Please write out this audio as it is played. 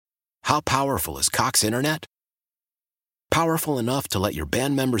How powerful is Cox Internet? Powerful enough to let your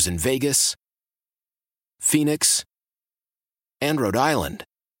band members in Vegas, Phoenix, and Rhode Island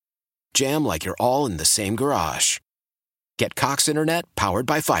jam like you're all in the same garage. Get Cox Internet powered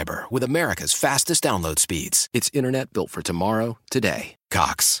by fiber with America's fastest download speeds. It's internet built for tomorrow, today.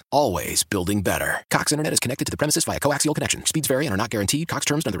 Cox, always building better. Cox Internet is connected to the premises via coaxial connection. Speeds vary and are not guaranteed. Cox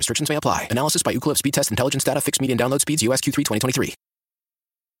terms and other restrictions may apply. Analysis by Ookla Speed Test Intelligence Data. Fixed median download speeds. US Q3 2023.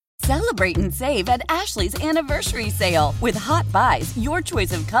 Celebrate and save at Ashley's Anniversary Sale. With Hot Buys, your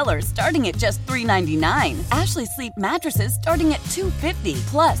choice of colors starting at just $3.99. Ashley Sleep mattresses starting at $2.50.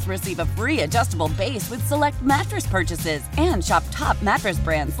 Plus, receive a free adjustable base with select mattress purchases. And shop top mattress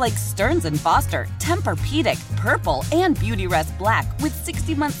brands like Stearns & Foster, Tempur-Pedic, Purple, and Beautyrest Black with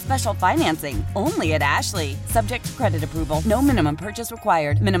 60-month special financing. Only at Ashley. Subject to credit approval. No minimum purchase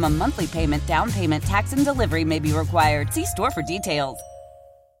required. Minimum monthly payment, down payment, tax, and delivery may be required. See store for details.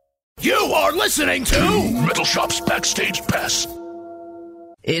 You are listening to Metal Shop's Backstage Pass.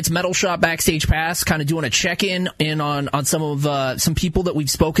 It's Metal Shop Backstage Pass, kind of doing a check-in on some people that we've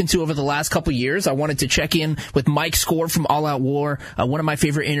spoken to over the last couple of years. I wanted to check in with Mike Score from All Out War. One of my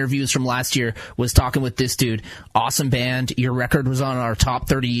favorite interviews from last year was talking with this dude. Awesome band. Your record was on our top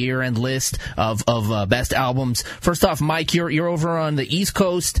 30 year-end list of best albums. First off, Mike, you're over on the East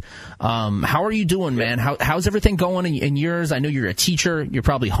Coast. How are you doing, man? How's everything going in yours? I know you're a teacher. You're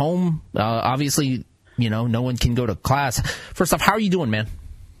probably home. Obviously, no one can go to class. First off, how are you doing, man?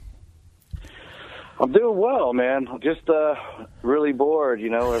 I'm doing well, man. Just really bored.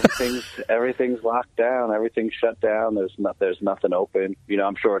 Everything's locked down. Everything's shut down. There's nothing open.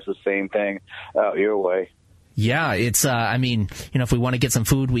 I'm sure it's the same thing out your way. Yeah, it's, if we want to get some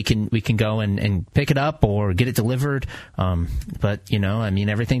food, we can go and pick it up or get it delivered. But,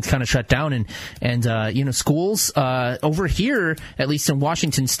 everything's kind of shut down and schools, over here, at least in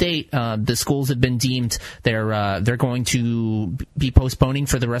Washington State, the schools have been deemed they're going to be postponing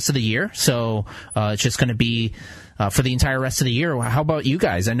for the rest of the year. So, it's just going to be, for the entire rest of the year. How about you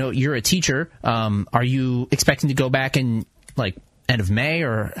guys? I know you're a teacher. Are you expecting to go back in end of May,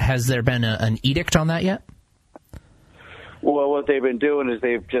 or has there been an edict on that yet? Well, what they've been doing is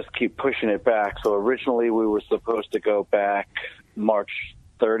they've just keep pushing it back. So originally we were supposed to go back March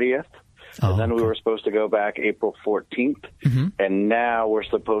 30th, and then we were supposed to go back April 14th, and now we're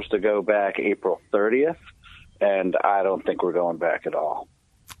supposed to go back April 30th, and I don't think we're going back at all.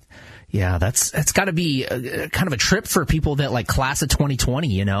 Yeah, that's got to be kind of a trip for people that class of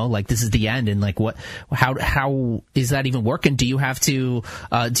 2020. This is the end, and how is that even working? Do you have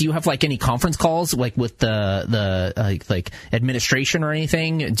any conference calls with the administration or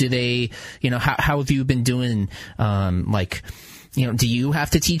anything? Do they, how have you been doing? Do you have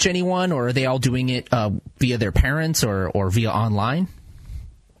to teach anyone, or are they all doing it via their parents or via online?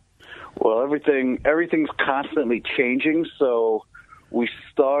 Well, everything's constantly changing, so. We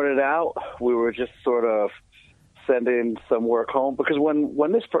started out, we were just sort of sending some work home because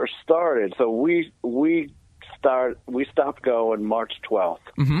when this first started, so we stopped going March 12th.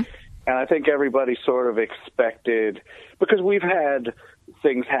 And I think everybody sort of expected, because we've had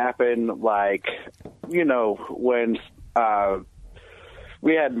things happen when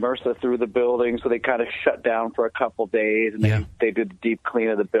we had MRSA through the building, so they kind of shut down for a couple days, and they did the deep clean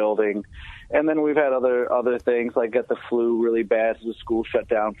of the building. And then we've had other things, like get the flu really bad, so the school shut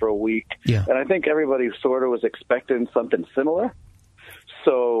down for a week. Yeah. And I think everybody sort of was expecting something similar.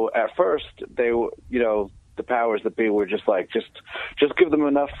 So at first, they, the powers that be were just just give them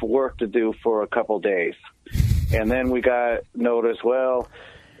enough work to do for a couple days. And then we got notice,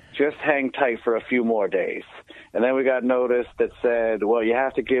 just hang tight for a few more days. And then we got notice that said, you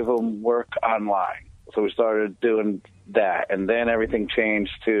have to give them work online. So we started doing that, and then everything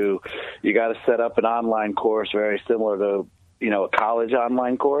changed to you got to set up an online course very similar to a college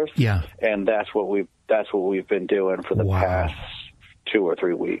online course. Yeah, and that's what we've been doing for the past 2 or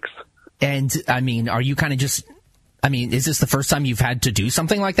 3 weeks. And are you kind of just? Is this the first time you've had to do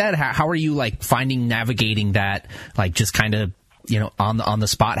something like that? How are you navigating that? Just kind of on the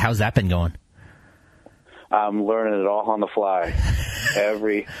spot. How's that been going? I'm learning it all on the fly.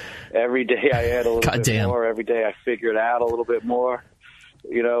 Every day I add a little bit more. Every day I figure it out a little bit more,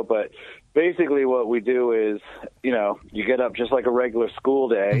 But basically what we do is, you get up just like a regular school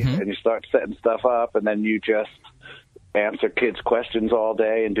day, and you start setting stuff up, and then you just answer kids' questions all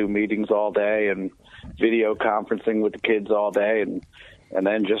day and do meetings all day and video conferencing with the kids all day. And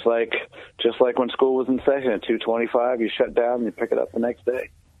then just like when school was in session at 2:25, you shut down and you pick it up the next day.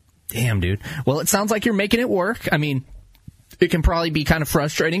 Damn, dude. Well, it sounds like you're making it work. it can probably be kind of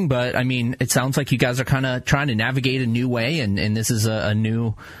frustrating, but I mean, it sounds like you guys are kind of trying to navigate a new way, and this is a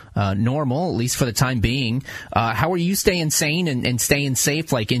new normal, at least for the time being. How are you staying sane and staying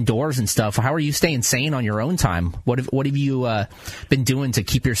safe, like indoors and stuff? How are you staying sane on your own time? What have you been doing to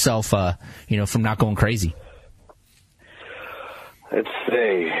keep yourself, from not going crazy?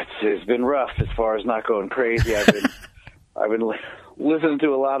 It's been rough as far as not going crazy. I've been listening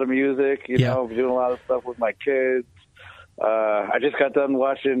to a lot of music, doing a lot of stuff with my kids. I just got done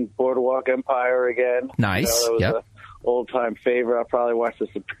watching Boardwalk Empire again. Nice. That was an old-time favorite. I'll probably watch The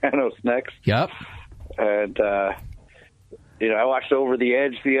Sopranos next. Yep. And, I watched Over the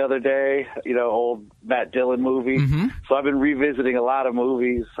Edge the other day, old Matt Dillon movie. Mm-hmm. So I've been revisiting a lot of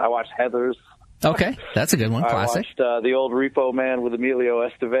movies. I watched Heathers. Okay, that's a good one. Classic. I watched The Old Repo Man with Emilio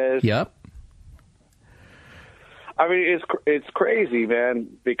Estevez. Yep. I mean, it's crazy, man,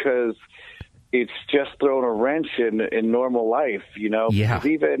 because it's just thrown a wrench in normal life, Yeah. 'Cause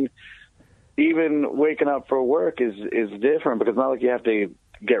even waking up for work is different, because it's not like you have to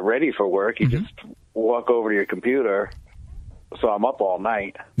get ready for work. You just walk over to your computer. So I'm up all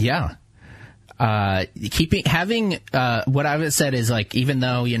night. Yeah. Having what I've said is, like, even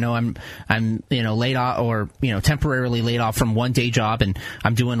though I'm laid off, or temporarily laid off from one day job, and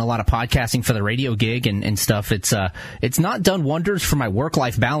I'm doing a lot of podcasting for the radio gig and stuff, it's not done wonders for my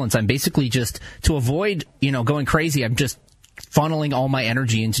work-life balance. I'm basically just, to avoid going crazy, I'm just funneling all my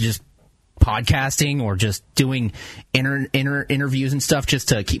energy into just podcasting or just doing interviews and stuff, just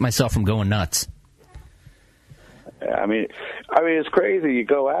to keep myself from going nuts. I mean, it's crazy. You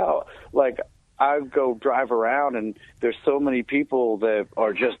go out, like, I go drive around, and there's so many people that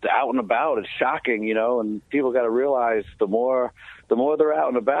are just out and about. It's shocking, and people got to realize the more they're out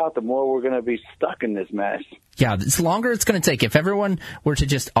and about, the more we're going to be stuck in this mess. Yeah, the longer it's going to take. If everyone were to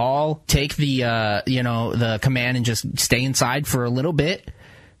just all take the command and just stay inside for a little bit,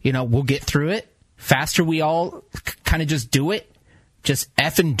 we'll get through it. Faster we all kind of just do it, just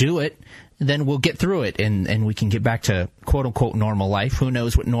effing do it, then we'll get through it, and we can get back to quote-unquote normal life. Who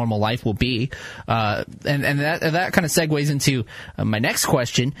knows what normal life will be? And that kind of segues into my next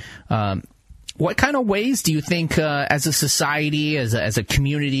question. What kind of ways do you think, as a society, as a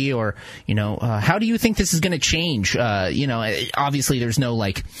community, or, how do you think this is going to change? Obviously there's no,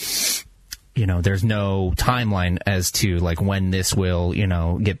 there's no timeline as to, when this will,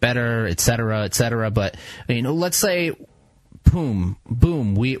 get better, et cetera, but, let's say, boom,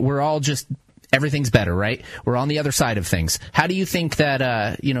 we're all just, everything's better, right? We're on the other side of things. How do you think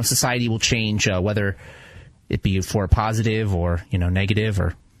that, society will change, whether it be for a positive or, negative,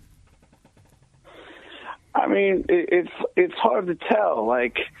 or? I mean, it's hard to tell.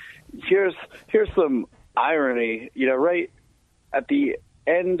 Like, here's some irony. Right at the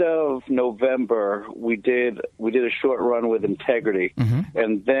end of November, we did a short run with Integrity,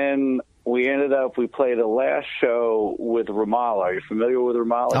 and then we played a last show with Ramallah. Are you familiar with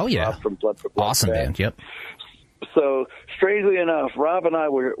Ramallah? Oh, yeah. From Blood for Blood. Awesome band, yep. So, strangely enough, Rob and I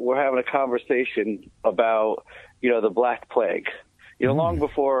were having a conversation about, the Black Plague. Long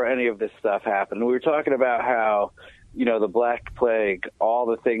before any of this stuff happened. We were talking about how, the Black Plague, all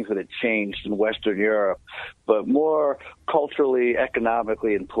the things that had changed in Western Europe, but more culturally,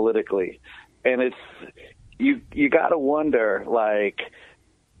 economically, and politically. And it's, you got to wonder,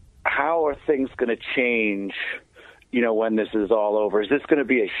 how are things going to change, when this is all over? Is this going to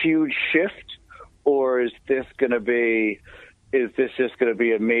be a huge shift, or is this just going to be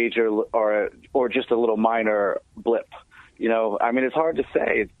a major or just a little minor blip? It's hard to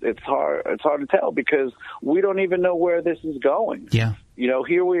say. It's hard to tell, because we don't even know where this is going. Yeah.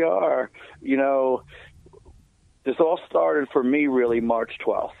 Here we are. This all started for me really March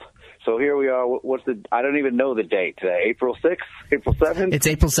 12th. So here we are. I don't even know the date today. April 6th? April 7th? It's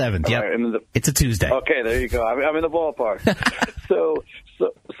April 7th. Yeah. Right, it's a Tuesday. Okay, there you go. I'm in the ballpark. So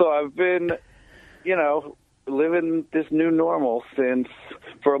I've been, living this new normal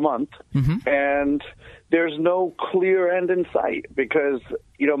for a month, and there's no clear end in sight, because,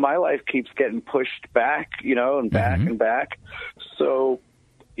 my life keeps getting pushed back, and back and back. So,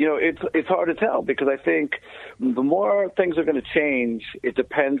 it's hard to tell, because I think the more things are going to change, it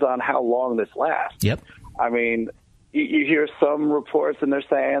depends on how long this lasts. Yep. I mean, you hear some reports, and they're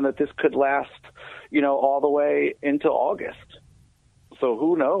saying that this could last, all the way into August. So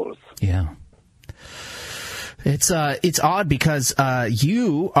who knows? Yeah. It's odd, because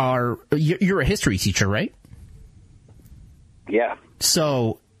you're a history teacher, right? Yeah.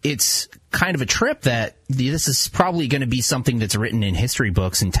 So it's kind of a trip that this is probably going to be something that's written in history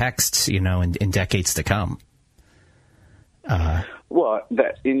books and texts, in decades to come. Well,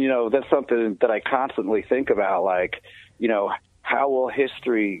 that's something that I constantly think about. how will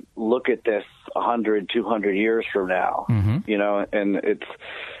history look at this 100, 200 years from now? And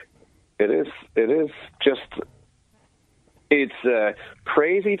it is just, it's a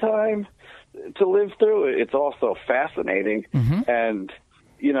crazy time to live through. It's also fascinating, and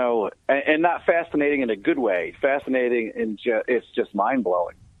and not fascinating in a good way. Fascinating in it's just mind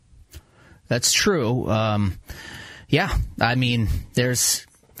blowing. That's true. Yeah, I mean, there's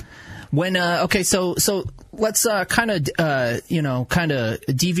when okay, so let's kind of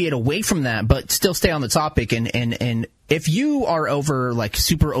deviate away from that, but still stay on the topic. And if you are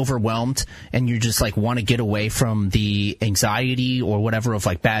super overwhelmed and you just want to get away from the anxiety or whatever of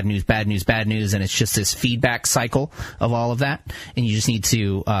bad news, and it's just this feedback cycle of all of that, and you just need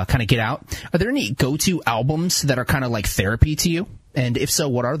to kind of get out. Are there any go-to albums that are kind of like therapy to you? And if so,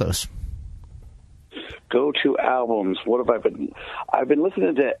 what are those? Go-to albums. What have I been? I've been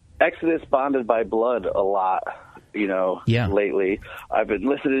listening to Exodus, Bonded by Blood a lot, lately. I've been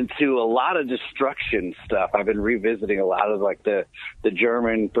listening to a lot of Destruction stuff. I've been revisiting a lot of the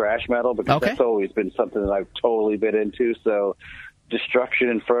German thrash metal, because that's always been something that I've totally been into. So Destruction,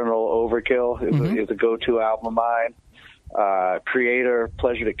 Infernal, Overkill is a go-to album of mine. Creator,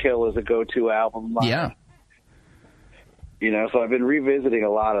 Pleasure to Kill is a go-to album of mine. Yeah. So I've been revisiting a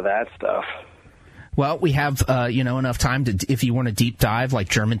lot of that stuff. Well, we have, enough time to, if you want to deep dive like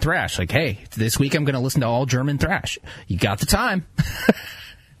German thrash, hey, this week I'm going to listen to all German thrash. You got the time.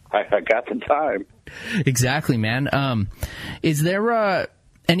 I got the time. Exactly, man. Is there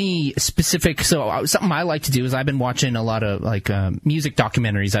any specific, something I like to do is I've been watching a lot of music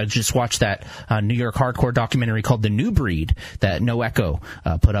documentaries. I just watched that New York hardcore documentary called The New Breed that No Echo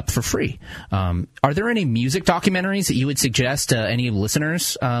put up for free. Are there any music documentaries that you would suggest any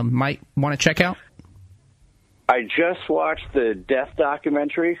listeners might want to check out? I just watched the Death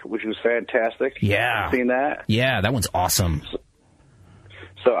documentary, which was fantastic. Yeah. Have you seen that? Yeah, that one's awesome.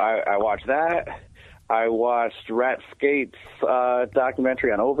 So I watched that. I watched Rat Skate's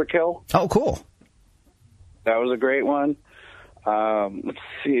documentary on Overkill. Oh, cool. That was a great one. Let's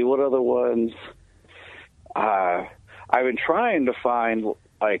see, what other ones? I've been trying to find,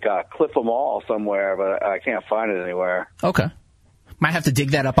 Cliff 'Em All somewhere, but I can't find it anywhere. Okay. Might have to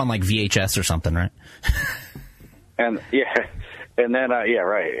dig that up on, VHS or something, right? And then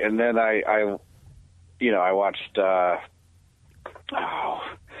right. And then I watched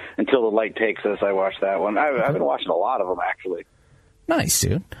Until the Light Takes Us. I watched that one. I've been watching a lot of them, actually. Nice,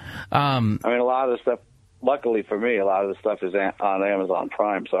 dude. I mean, a lot of the stuff. Luckily for me, a lot of the stuff is on Amazon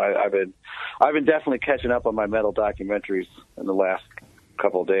Prime. So I've been definitely catching up on my metal documentaries in the last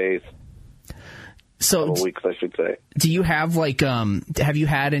couple of days. So weeks, I should say. Do you have have you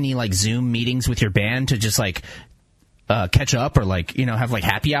had any Zoom meetings with your band to just catch up or have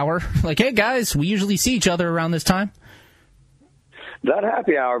happy hour? Hey guys, we usually see each other around this time. Not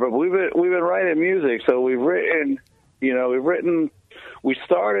happy hour, but we've been writing music. So we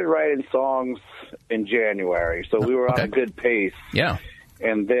started writing songs in January. So we were on a good pace. Yeah.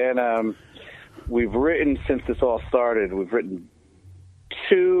 And then we've written, since this all started, we've written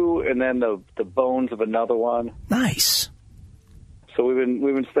 2, and then the bones of another one. Nice. So we've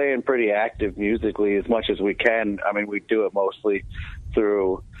been staying pretty active musically as much as we can. I mean, we do it mostly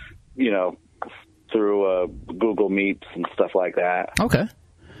through Google Meets and stuff like that. Okay.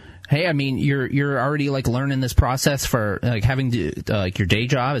 Hey, I mean, you're already learning this process for having to, your day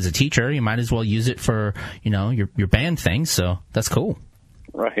job as a teacher. You might as well use it for your band thing. So that's cool.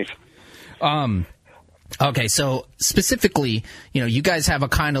 Right. Okay, so specifically, you guys have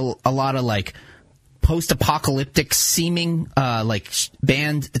a lot of post-apocalyptic seeming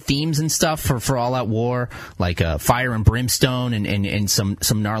band themes and stuff for All Out War, Fire and Brimstone and some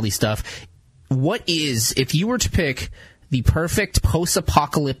gnarly stuff. What is, if you were to pick the perfect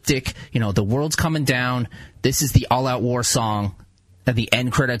post-apocalyptic, the world's coming down, this is the All Out War song at the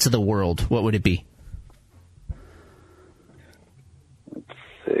end credits of the world, what would it be?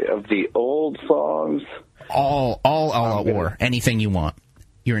 Of the old songs, all Out War, anything you want,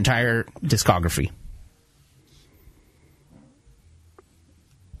 your entire discography.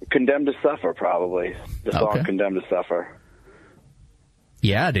 Condemned to Suffer, probably the song Condemned to Suffer.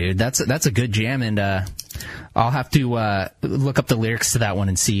 Yeah, dude, that's a good jam, and I'll have to look up the lyrics to that one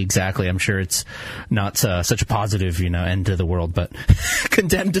and see exactly. I'm sure it's not such a positive, end to the world, but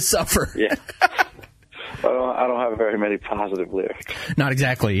Condemned to Suffer. Yeah. I don't have very many positive lyrics. Not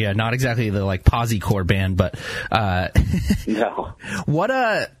exactly, yeah. Not exactly the Posy-core band, but no. What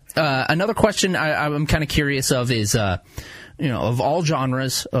another question I'm kind of curious of is of all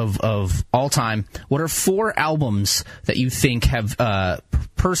genres of all time, what are 4 albums that you think have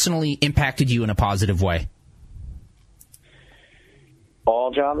personally impacted you in a positive way?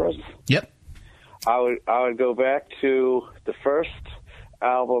 all genres. Yep. I would go back to the first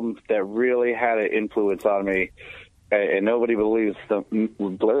album that really had an influence on me, and nobody believes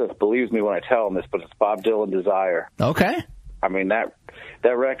me when I tell them this, but it's Bob Dylan, Desire. Okay. I mean, that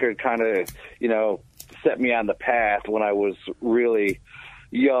record kind of, set me on the path when I was really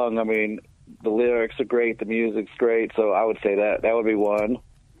young. I mean, the lyrics are great, the music's great, so I would say that would be one.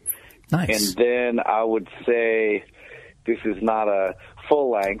 Nice. And then I would say, this is not a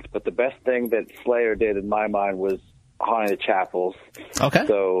full length, but the best thing that Slayer did in my mind was Haunting the Chapels. Okay.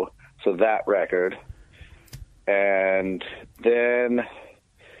 So that record. And then,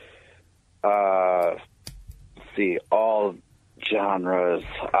 all genres.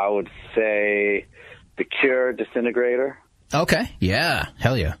 I would say The Cure, Disintegrator. Okay. Yeah.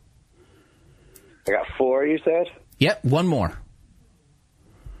 Hell yeah. I got 4, you said? Yep. One more.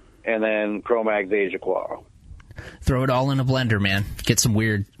 And then Cro-Mag's Age of Quarrel. Throw it all in a blender, man. Get some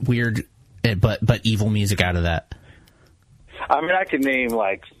weird, but evil music out of that. I mean, I could name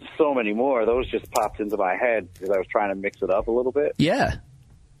like so many more. Those just popped into my head because I was trying to mix it up a little bit. Yeah.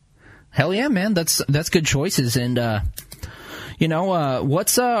 Hell yeah, man. That's good choices. And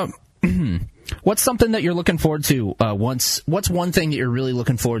what's something that you're looking forward to? What's one thing that you're really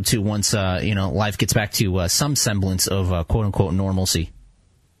looking forward to once life gets back to some semblance of quote unquote normalcy?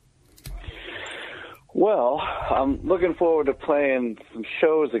 Well, I'm looking forward to playing some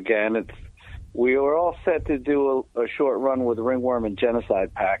shows again. We were all set to do a short run with Ringworm and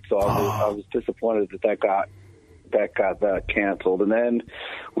Genocide Pact, so I was disappointed that got canceled. And then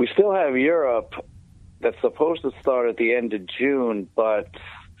we still have Europe that's supposed to start at the end of June, but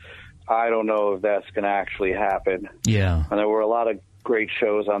I don't know if that's going to actually happen. Yeah. And there were a lot of great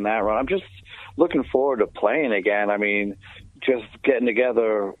shows on that run. I'm just looking forward to playing again. I mean, just getting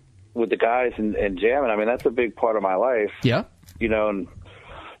together with the guys and jamming. I mean, that's a big part of my life. Yeah. And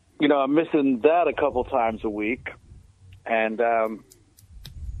I'm missing that a couple times a week. And,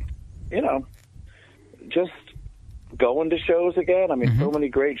 just going to shows again. I mean, so many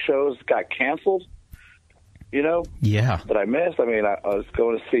great shows got canceled, that I missed. I mean, I was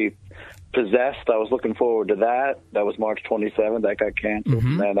going to see Possessed. I was looking forward to that. That was March 27th. That got canceled.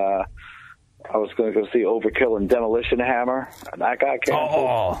 And then I was going to go see Overkill and Demolition Hammer, and that got canceled.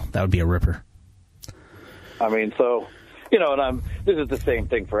 Oh, that would be a ripper. I mean, so, this is the same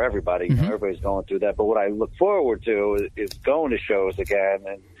thing for everybody. Everybody's going through that. But what I look forward to is going to shows again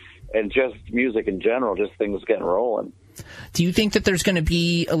and just music in general, just things getting rolling. Do you think that there's going to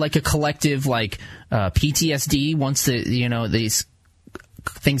be like a collective PTSD once these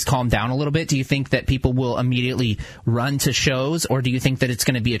things calm down a little bit? Do you think that people will immediately run to shows, or do you think that it's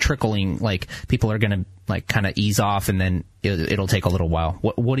going to be a trickling, like people are going to kind of ease off and then it'll take a little while?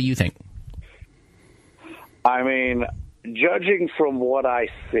 What do you think? I mean, judging from what I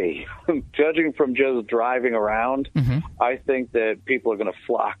see, judging from just driving around, I think that people are going to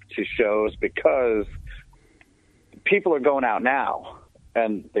flock to shows because people are going out now,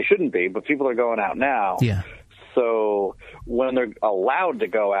 and they shouldn't be, but people are going out now. Yeah. So when they're allowed to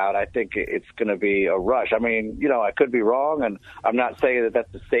go out, I think it's going to be a rush. I mean, I could be wrong, and I'm not saying that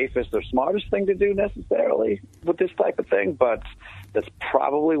that's the safest or smartest thing to do necessarily with this type of thing, but that's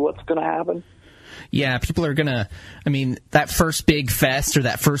probably what's going to happen. Yeah, people are going to, that first big fest or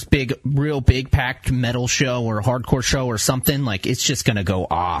that first real big packed metal show or hardcore show or something, it's just going to go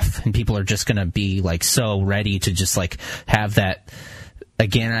off, and people are just going to be so ready to just have that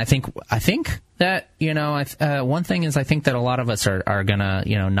again. I think that, one thing is I think that a lot of us are going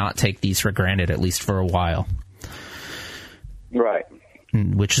to, not take these for granted, at least for a while. Right.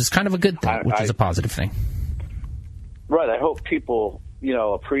 Which is kind of a good thing, which is a positive thing. Right. I hope people,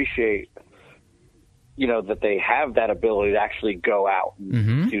 appreciate, that they have that ability to actually go out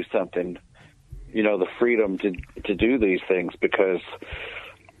and do something, the freedom to do these things, because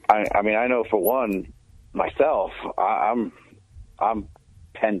I know for one, myself, I'm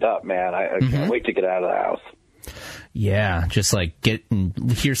penned up, man. I can't wait to get out of the house. Yeah, just get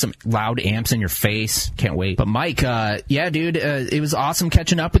and hear some loud amps in your face. Can't wait. But Mike, dude, it was awesome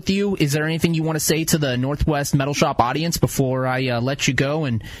catching up with you. Is there anything you want to say to the Northwest Metal Shop audience before I let you go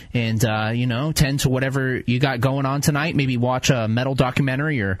and tend to whatever you got going on tonight? Maybe watch a metal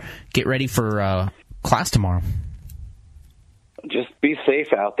documentary or get ready for class tomorrow. Just be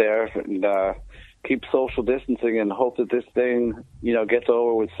safe out there, and keep social distancing and hope that this thing, gets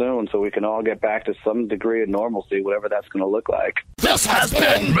over with soon so we can all get back to some degree of normalcy, whatever that's going to look like. This has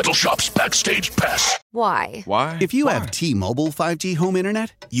been Metal Shop's Backstage Pass. Why? If you have T-Mobile 5G home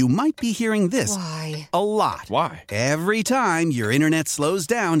internet, you might be hearing this a lot. Why? Every time your internet slows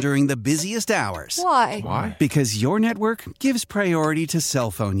down during the busiest hours. Why? Because your network gives priority to cell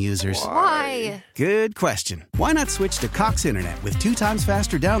phone users. Why? Good question. Why not switch to Cox Internet with 2 times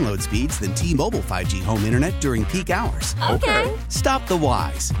faster download speeds than T-Mobile 5G home internet during peak hours? Okay. Stop the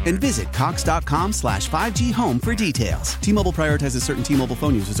whys and visit cox.com/5G home for details. T-Mobile prioritizes certain T-Mobile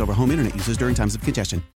phone users over home internet users during times of congestion.